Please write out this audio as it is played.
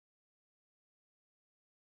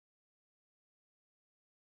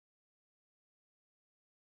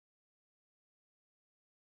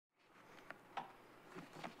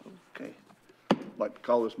like to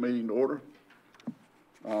call this meeting to order.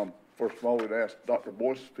 First of all, we'd ask Dr.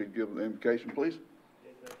 Boyce if he'd give an invocation, please.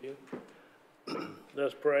 Thank you.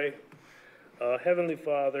 Let's pray. Heavenly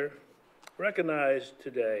Father, recognize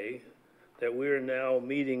today that we are now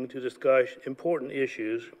meeting to discuss important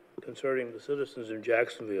issues concerning the citizens in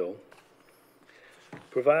Jacksonville.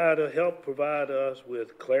 Help provide us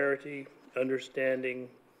with clarity, understanding,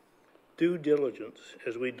 due diligence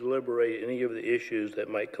as we deliberate any of the issues that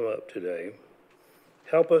might come up today.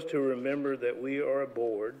 Help us to remember that we are a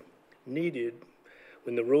board needed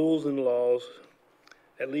when the rules and laws,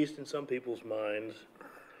 at least in some people's minds,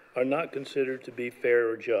 are not considered to be fair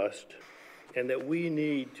or just, and that we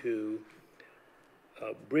need to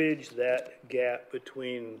bridge that gap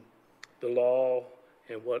between the law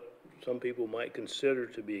and what some people might consider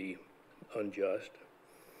to be unjust,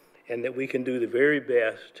 and that we can do the very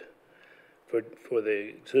best for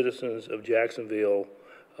the citizens of Jacksonville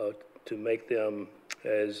to make them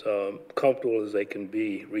as comfortable as they can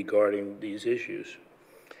be regarding these issues.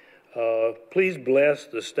 Please bless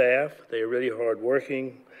the staff. They are really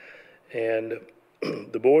hardworking, and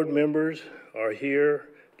the board members are here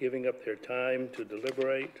giving up their time to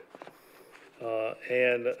deliberate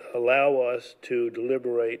and allow us to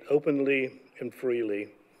deliberate openly and freely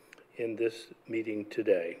in this meeting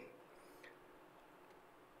today.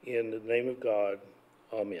 In the name of God,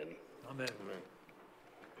 amen. Amen.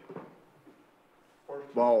 First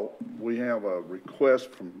of all, we have a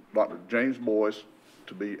request from Dr. James Boyce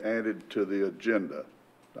to be added to the agenda.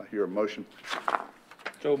 I hear a motion.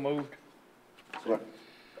 So moved. Second.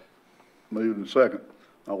 Moved and second.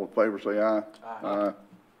 All in favor say aye. Aye.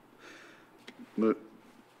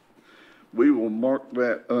 We will mark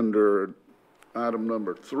that under item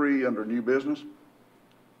number 3 under new business.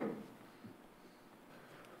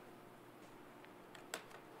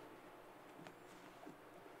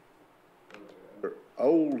 Under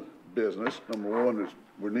old business, number 1 is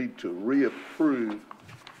we need to reapprove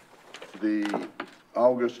the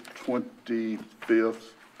August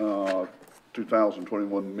 25th,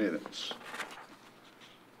 2021 minutes.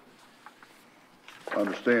 I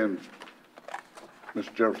understand,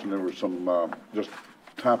 Mr. Jefferson, there were some just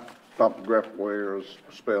typographical errors,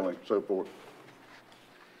 spelling, so forth.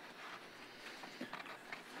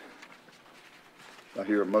 I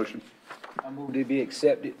hear a motion. I move to be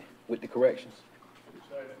accepted with the corrections.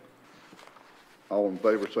 All in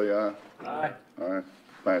favor say aye. Aye. Aye.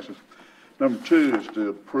 Passes. Number 2 is to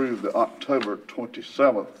approve the October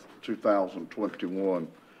 27th, 2021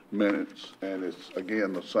 minutes, and it's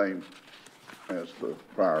again the same as the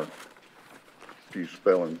prior few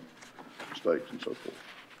spelling mistakes and so forth.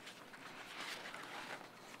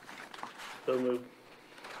 So moved.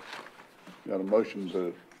 Got a motion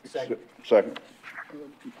to Second. Second.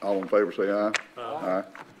 All in favor say aye. Aye.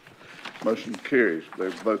 Motion carries.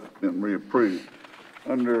 They've both been reapproved.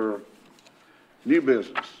 Under new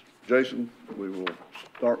business, Jason, we will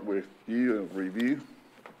start with you and review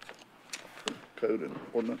code and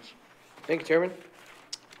ordinance. Thank you, Chairman.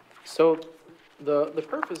 So the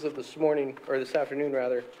purpose of this morning, or this afternoon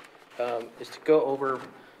rather, is to go over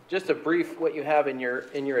just a brief, what you have in your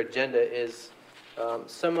agenda is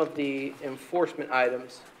some of the enforcement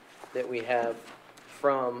items that we have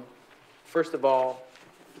from, first of all,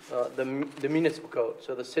 the municipal code,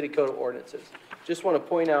 so the city code of ordinances. Just want to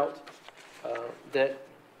point out that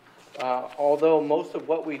although most of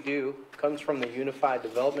what we do comes from the Unified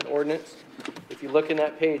Development Ordinance, if you look in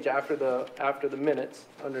that page after the minutes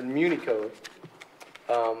under the Muni Code,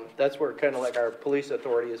 that's where kind of like our police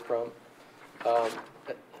authority is from.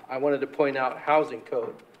 I wanted to point out Housing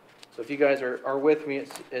Code. So if you guys are with me,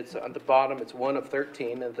 it's on the bottom, it's 1 of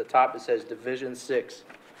 13, and at the top it says Division 6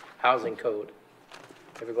 Housing Code.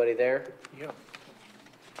 Everybody there? Yeah.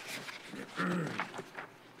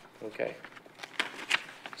 Okay.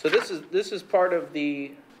 So this is part of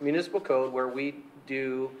the municipal code where we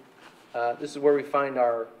do, this is where we find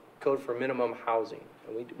our code for minimum housing.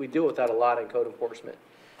 And we deal with that a lot in code enforcement.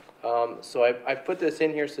 So I put this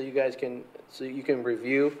in here so you guys can,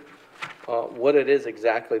 review what it is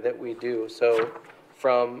exactly that we do. So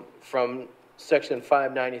from section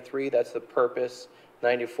 593, that's the purpose.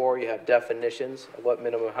 94, you have definitions of what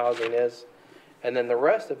minimum housing is. And then the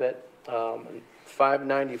rest of it,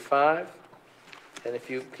 595, and if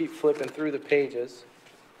you keep flipping through the pages,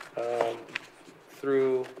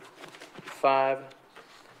 through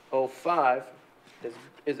 505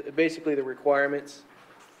 is basically the requirements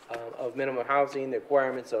of minimum housing, the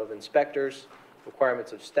requirements of inspectors,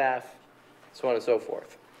 requirements of staff, so on and so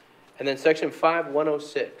forth. And then section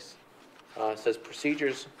 5106 says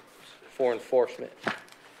procedures for enforcement.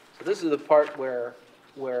 So this is the part where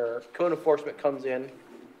where code enforcement comes in,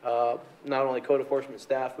 not only code enforcement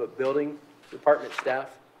staff, but building department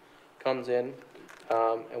staff comes in,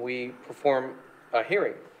 and we perform a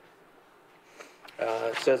hearing.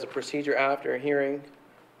 It says a procedure after a hearing,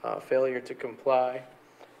 failure to comply.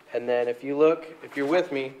 And then if you're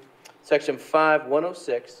with me, section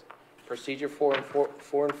 5106, procedure for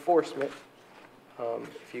enforcement.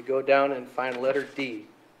 If you go down and find letter D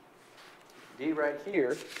right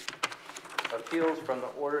here, appeals from the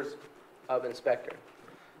orders of inspector.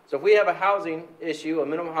 So if we have a housing issue, a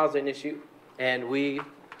minimum housing issue, and we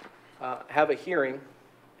have a hearing,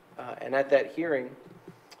 and at that hearing,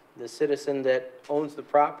 the citizen that owns the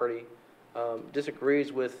property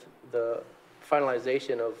disagrees with the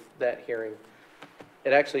finalization of that hearing,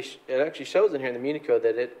 it actually shows in here in the Muni Code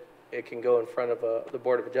that it can go in front of the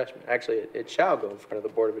Board of Adjustment. Actually, it shall go in front of the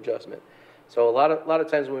Board of Adjustment. So a lot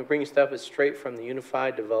of times when we bring stuff, it's straight from the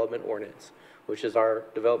Unified Development Ordinance, which is our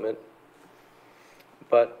development.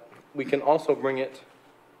 But we can also bring it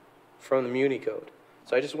from the Muni Code.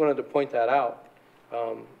 So I just wanted to point that out,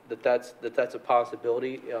 that's a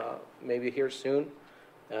possibility, maybe here soon.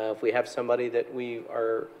 If we have somebody that we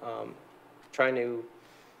are trying to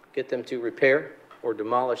get them to repair or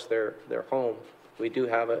demolish their home, we do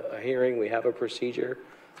have a hearing, we have a procedure,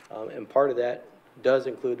 and part of that does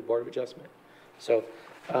include the Board of Adjustment. So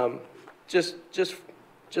just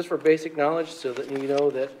for basic knowledge, so that you know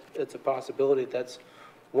that it's a possibility, that's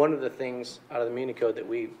one of the things out of the Muni Code that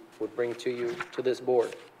we would bring to this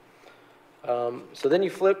board. So then you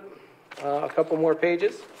flip a couple more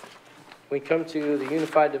pages. We come to the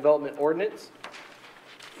Unified Development Ordinance.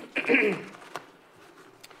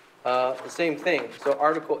 The same thing. So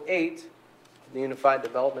Article 8, the Unified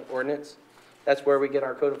Development Ordinance, that's where we get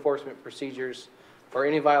our code enforcement procedures or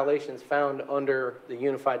any violations found under the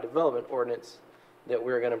Unified Development Ordinance that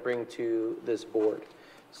we're going to bring to this board.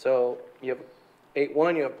 So you have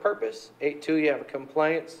 8.1, you have purpose. 8.2, you have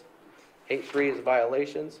compliance. 8.3 is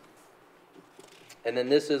violations. And then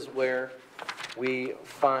this is where we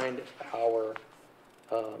find our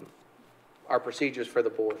procedures for the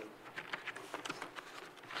board.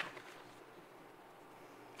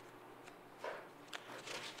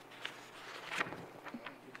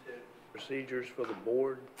 Procedures for the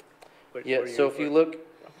board? Yeah, so if you look,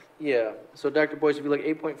 yeah, so Dr. Boyce, if you look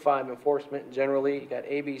 8.5, enforcement generally, you got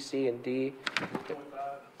A, B, C, and D. 8.5?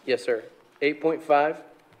 Yes, sir. 8.5,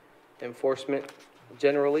 enforcement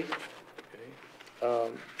generally.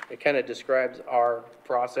 Okay. It kind of describes our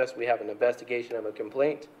process. We have an investigation of a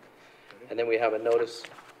complaint, and then we have a notice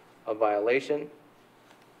of violation,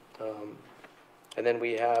 and then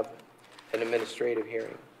we have an administrative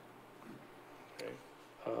hearing.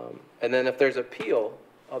 And then if there's appeal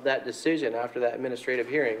of that decision after that administrative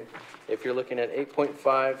hearing, if you're looking at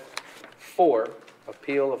 8.54,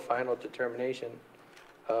 appeal of final determination,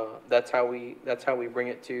 that's how we bring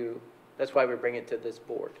it to, that's why we bring it to this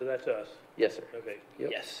board. So that's us? Yes, sir. Okay. Yep.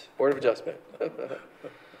 Yes. Board of Adjustment.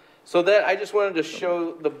 So that, I just wanted to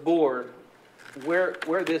show the board where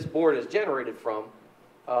this board is generated from,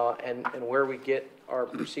 and where we get our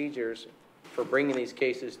procedures for bringing these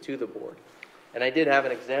cases to the board. And I did have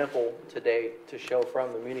an example today to show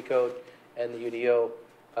from the Muni Code and the UDO.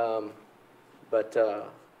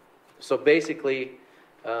 So basically,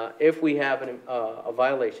 if we have a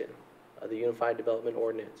violation of the Unified Development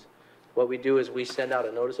Ordinance, what we do is we send out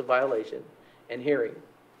a notice of violation and hearing.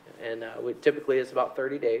 And typically it's about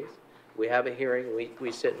 30 days. We have a hearing,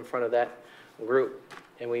 we sit in front of that group,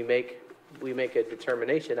 and we make a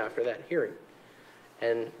determination after that hearing.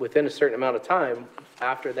 And within a certain amount of time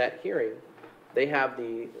after that hearing,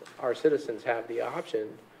 our citizens have the option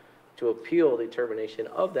to appeal the termination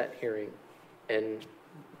of that hearing and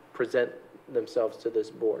present themselves to this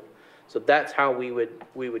board. So that's how we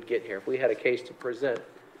would get here. If we had a case to present,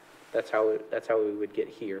 that's how we would get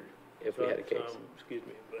here if we had a case. Excuse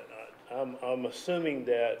me, but I'm assuming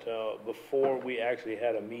that before we actually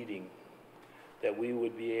had a meeting, that we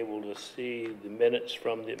would be able to see the minutes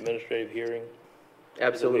from the administrative hearing?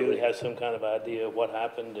 Absolutely. That we would have some kind of idea of what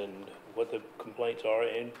happened and what the complaints are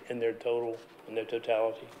in their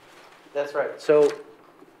totality? That's right. So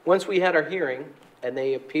once we had our hearing and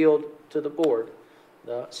they appealed to the board,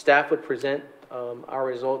 the staff would present our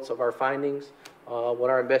results of our findings, what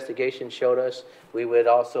our investigation showed us. We would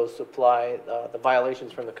also supply the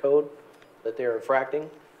violations from the code that they're infracting.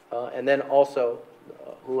 And then also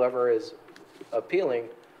whoever is appealing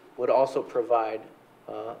would also provide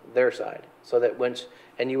their side, so that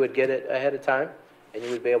and you would get it ahead of time, and you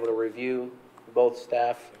would be able to review both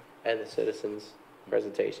staff and the citizens'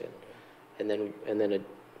 presentation, and then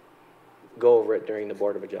go over it during the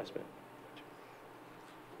Board of Adjustment.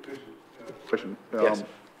 Question. Yes.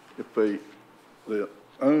 If the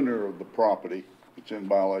owner of the property is in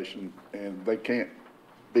violation and they can't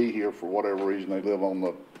be here for whatever reason, they live on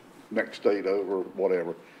the next state over,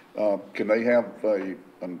 whatever, can they have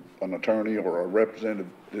an attorney or a representative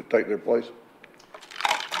to take their place?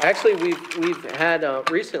 Actually, we've had,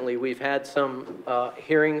 recently, we've had some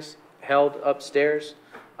hearings held upstairs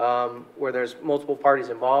where there's multiple parties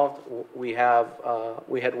involved. We had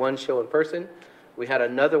one show in person. We had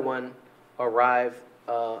another one arrive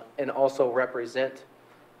and also represent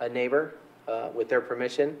a neighbor with their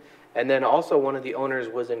permission. And then also one of the owners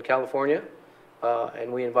was in California,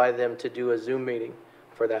 and we invited them to do a Zoom meeting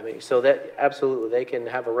for that meeting. So that, absolutely, they can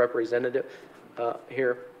have a representative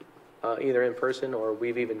here, either in person or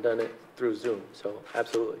we've even done it through Zoom. So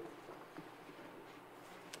absolutely.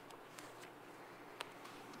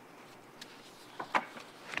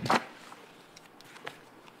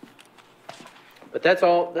 But that's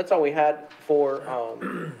all we had for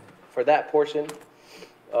that portion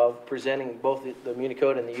of presenting both the Muni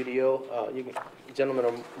Code and the UDO. You gentlemen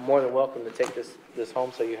are more than welcome to take this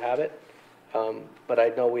home so you have it. But I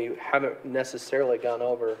know we haven't necessarily gone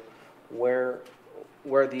over where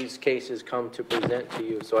these cases come to present to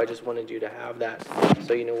you. So I just wanted you to have that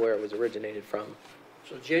so you know where it was originated from.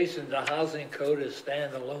 So Jason, the housing code is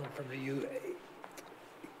standalone from the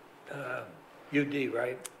UD,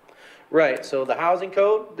 right? Right, so the housing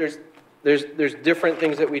code, there's different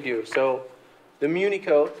things that we do. So the Muni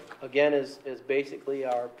Code, again, is basically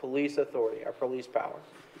our police authority, our police power.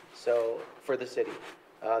 So for the city,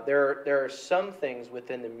 there are some things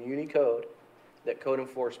within the Muni Code that code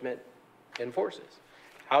enforcement enforces.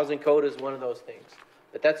 Housing code is one of those things,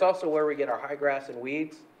 but that's also where we get our high grass and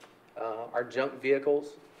weeds, our junk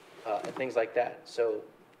vehicles, and things like that. So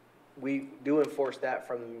we do enforce that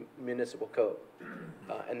from the municipal code,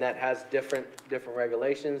 and that has different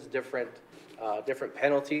regulations, different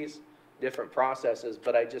penalties, different processes.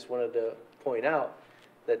 But I just wanted to point out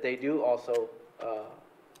that they do also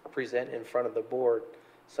present in front of the board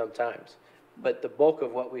sometimes. But the bulk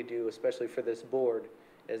of what we do, especially for this board,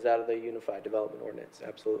 is out of the Unified Development Ordinance.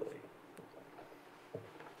 Absolutely.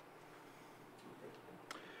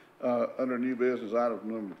 Under new business, item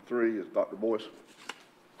number 3 is Dr. Boyce.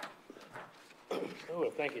 Oh,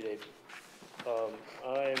 thank you, Dave.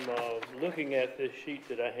 I'm looking at this sheet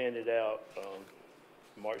that I handed out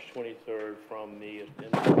March 23rd from the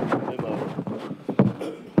memo,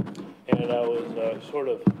 and I was sort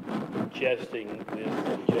of jesting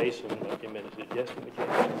with Jason. Wait a minute, is it jesting with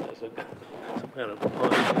Jason? That's some kind of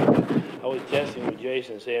pun. I was jesting with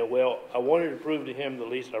Jason, saying, well, I wanted to prove to him the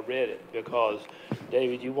least I read it, because,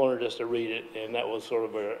 David, you wanted us to read it, and that was sort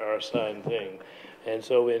of our assigned thing. And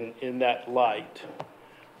so in that light,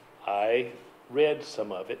 I read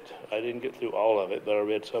some of it. I didn't get through all of it, but I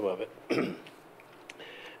read some of it.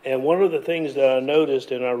 And one of the things that I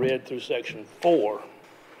noticed, and I read through section 4,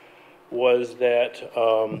 was that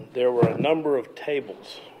there were a number of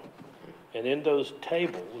tables. And in those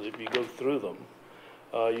tables, if you go through them,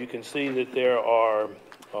 you can see that there are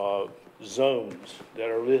zones that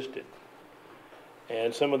are listed.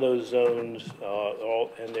 And some of those zones,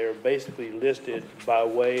 and they're basically listed by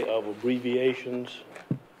way of abbreviations,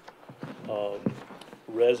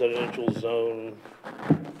 residential zone,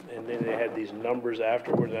 and then they had these numbers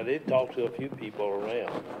afterwards. I did talk to a few people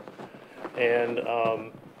around, and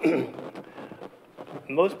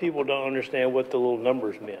most people don't understand what the little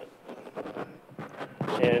numbers meant.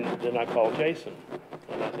 And then I called Jason,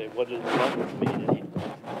 and I said, what does the numbers mean?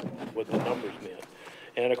 And what the numbers meant.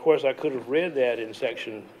 And of course, I could have read that in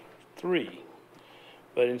section 3,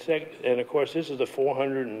 but and of course, this is a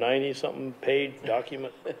 490-something page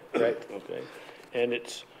document. Right. Okay. And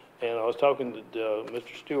I was talking to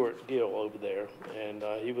Mr. Stewart Gill over there, and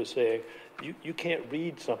he was saying, you can't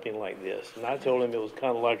read something like this. And I told him it was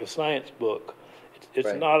kind of like a science book. It's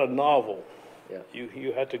Right. not a novel. Yeah.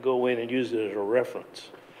 You have to go in and use it as a reference.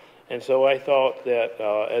 And so I thought that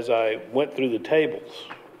as I went through the tables,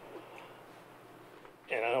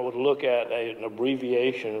 and I would look at an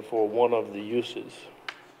abbreviation for one of the uses,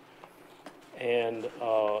 and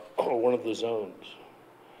or one of the zones.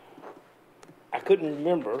 I couldn't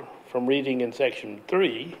remember from reading in section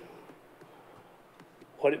 3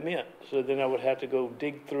 what it meant. So then I would have to go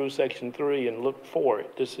dig through section 3 and look for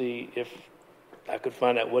it to see if I could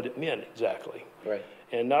find out what it meant exactly. Right.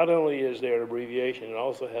 And not only is there an abbreviation, it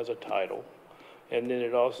also has a title. And then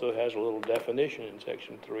it also has a little definition in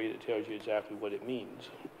section 3 that tells you exactly what it means.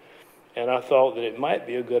 And I thought that it might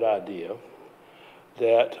be a good idea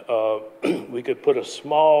that we could put a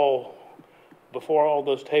small before all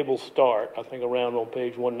those tables start, I think around on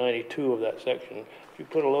page 192 of that section, if you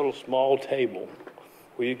put a little small table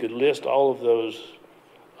where you could list all of those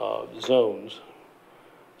zones,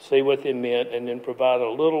 say what they meant, and then provide a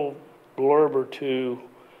little blurb or two,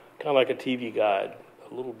 kind of like a TV guide,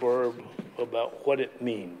 a little blurb about what it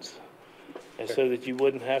means. And so that you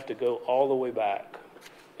wouldn't have to go all the way back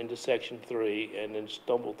into section 3 and then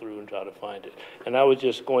stumble through and try to find it. And I was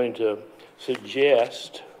just going to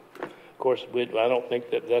suggest, of course, I don't think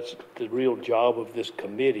that that's the real job of this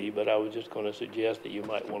committee, but I was just going to suggest that you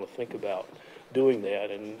might want to think about doing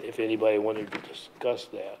that, and if anybody wanted to discuss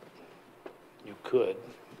that, you could.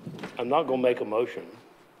 I'm not going to make a motion.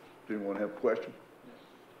 Do anyone have a question?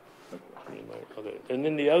 Okay. And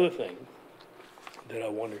then the other thing that I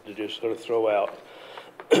wanted to just sort of throw out,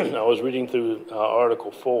 I was reading through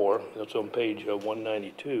Article 4, that's on page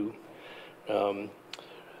 192,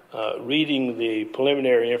 reading the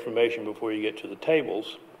preliminary information before you get to the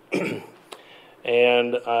tables,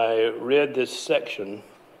 and I read this section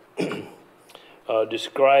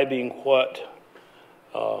describing what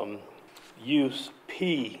use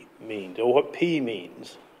P means, or what P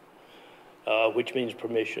means, which means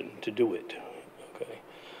permission to do it.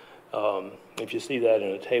 Okay. If you see that in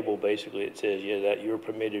a table, basically it says, yeah, that you're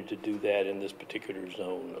permitted to do that in this particular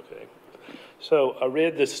zone. Okay. So I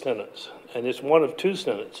read this sentence, and it's one of two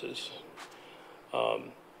sentences,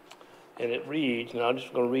 and it reads, and I'm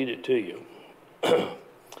just going to read it to you.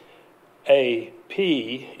 A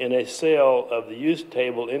P in a cell of the use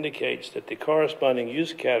table indicates that the corresponding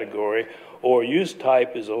use category or use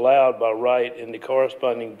type is allowed by right in the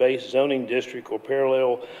corresponding base zoning district or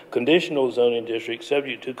parallel conditional zoning district,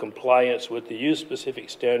 subject to compliance with the use-specific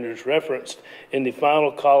standards referenced in the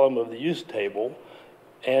final column of the use table,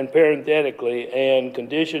 and parenthetically, and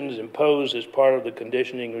conditions imposed as part of the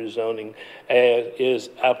conditioning rezoning as is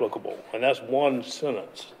applicable. And that's one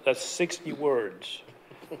sentence. That's 60 words.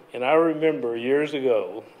 And I remember years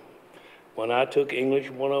ago when I took English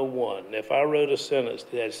 101, if I wrote a sentence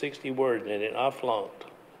that had 60 words in it, I flunked.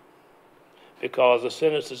 Because a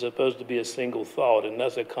sentence is supposed to be a single thought, and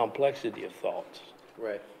that's a complexity of thoughts.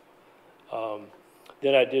 Right.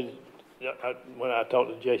 Then when I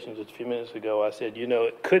talked to Jason just a few minutes ago, I said, you know,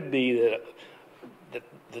 it could be that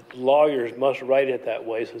lawyers must write it that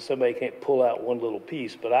way so somebody can't pull out one little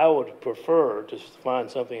piece, but I would prefer to find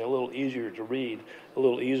something a little easier to read, a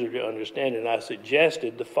little easier to understand, and I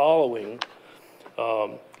suggested the following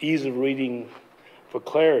ease of reading for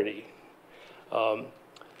clarity,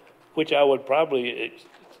 which I would probably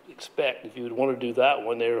expect if you would want to do that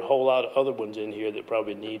one. There are a whole lot of other ones in here that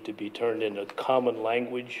probably need to be turned into common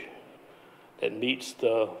language that meets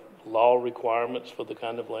the law requirements for the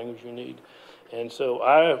kind of language you need. And so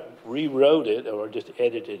I rewrote it, or just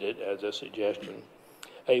edited it as a suggestion.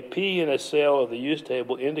 A P in a cell of the use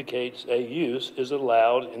table indicates a use is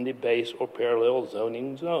allowed in the base or parallel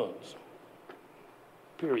zoning zones.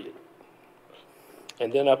 Period.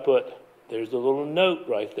 And then I put, there's a little note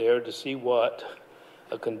right there to see what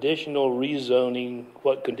conditional rezoning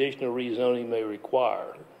may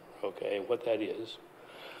require, okay, what that is.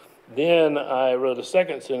 Then I wrote a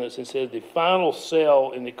second sentence and said the final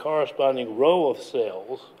cell in the corresponding row of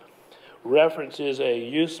cells references a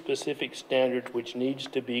use-specific standard which needs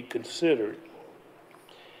to be considered.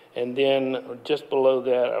 And then just below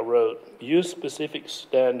that I wrote, use-specific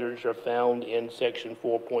standards are found in section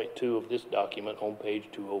 4.2 of this document on page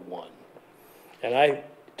 201. And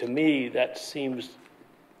to me, that seems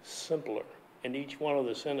simpler. And each one of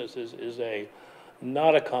the sentences is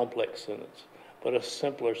not a complex sentence, but a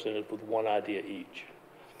simpler sentence with one idea each.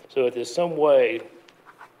 So if there's some way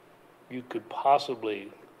you could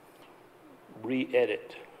possibly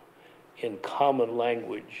re-edit in common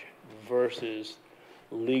language versus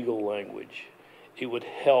legal language, it would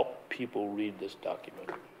help people read this document.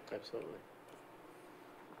 Absolutely.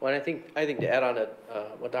 Well, and I think to add on to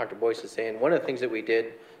what Dr. Boyce is saying, one of the things that we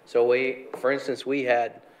did, for instance, we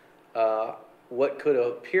had what could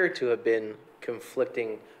appear to have been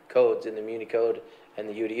conflicting codes in the Muni Code and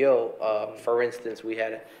the UDO. For instance, we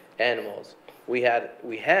had animals. We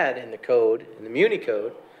had in the code, in the Muni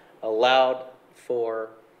Code, allowed for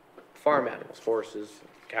farm animals, horses,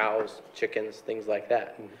 cows, chickens, things like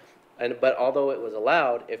that. Mm-hmm. But although it was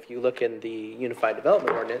allowed, if you look in the Unified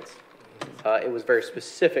Development Ordinance, it was very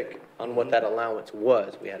specific on what that allowance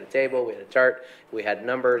was. We had a table, we had a chart, we had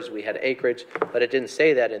numbers, we had acreage, but it didn't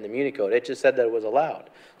say that in the Muni Code. It just said that it was allowed.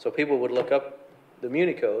 So people would look up the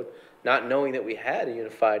Muni Code, not knowing that we had a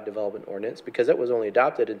Unified Development Ordinance, because it was only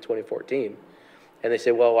adopted in 2014. And they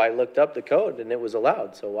say, well, I looked up the code and it was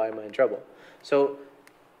allowed, so why am I in trouble? So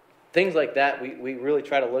things like that, we really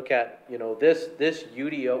try to look at, you know, this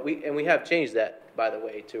UDO, and we have changed that, by the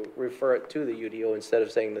way, to refer it to the UDO instead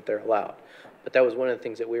of saying that they're allowed. But that was one of the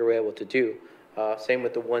things that we were able to do. Same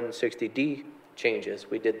with the 160D changes,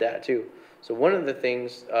 we did that too. So one of the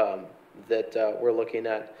things that we're looking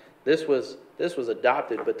at, this was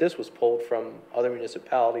adopted, but this was pulled from other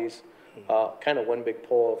municipalities, kind of one big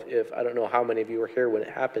poll of, if, I don't know how many of you were here when it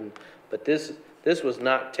happened, but this was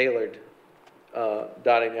not tailored,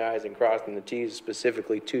 dotting the i's and crossing the t's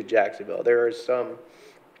specifically to Jacksonville. There are some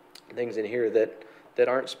things in here that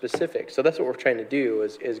aren't specific. So that's what we're trying to do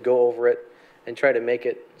is go over it and try to make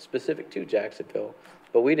it specific to Jacksonville.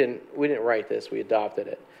 But we didn't write this, we adopted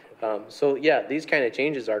it. So yeah, these kind of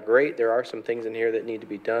changes are great. There are some things in here that need to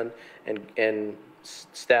be done, and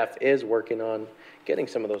staff is working on getting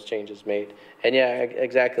some of those changes made. And yeah,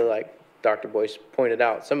 exactly like Dr. Boyce pointed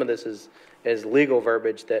out, some of this is legal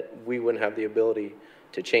verbiage that we wouldn't have the ability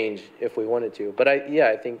to change if we wanted to. But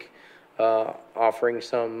I think offering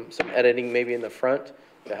some editing maybe in the front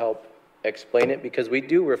to help explain it, because we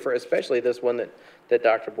do refer, especially this one that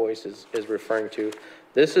Dr. Boyce is referring to.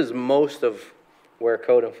 This is most of where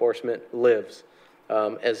code enforcement lives,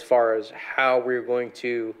 as far as how we're going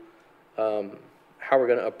to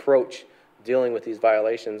approach dealing with these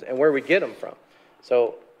violations and where we get them from.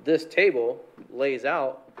 So this table lays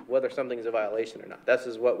out whether something's a violation or not. This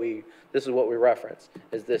is what we reference,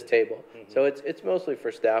 is this table. Mm-hmm. So it's mostly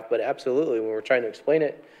for staff, but absolutely when we're trying to explain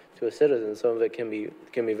it to a citizen, some of it can be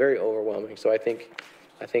very overwhelming. So I think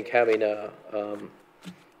having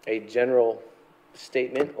a general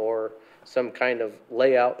statement or some kind of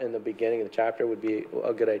layout in the beginning of the chapter would be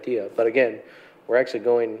a good idea. But again, we're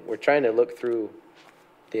trying to look through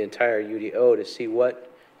the entire UDO to see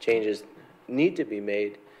what changes need to be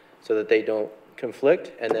made so that they don't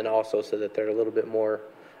conflict, and then also so that they're a little bit more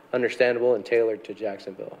understandable and tailored to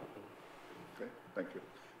Jacksonville. Okay, thank you.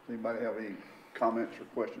 Does anybody have any comments or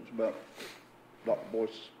questions about Dr.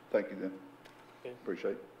 Boyce? Thank you then. Okay.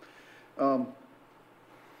 Appreciate it.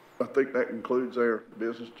 I think that concludes our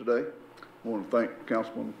business today. I want to thank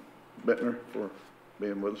Councilman Bittner for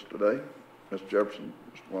being with us today, Mr. Jefferson,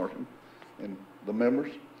 Mr. Martin, and the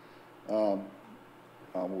members. I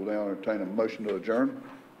will now entertain a motion to adjourn.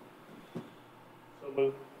 So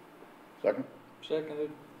moved. Second?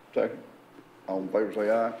 Seconded. All in favor say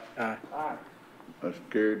aye. Aye. Motion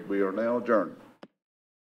carried. We are now adjourned.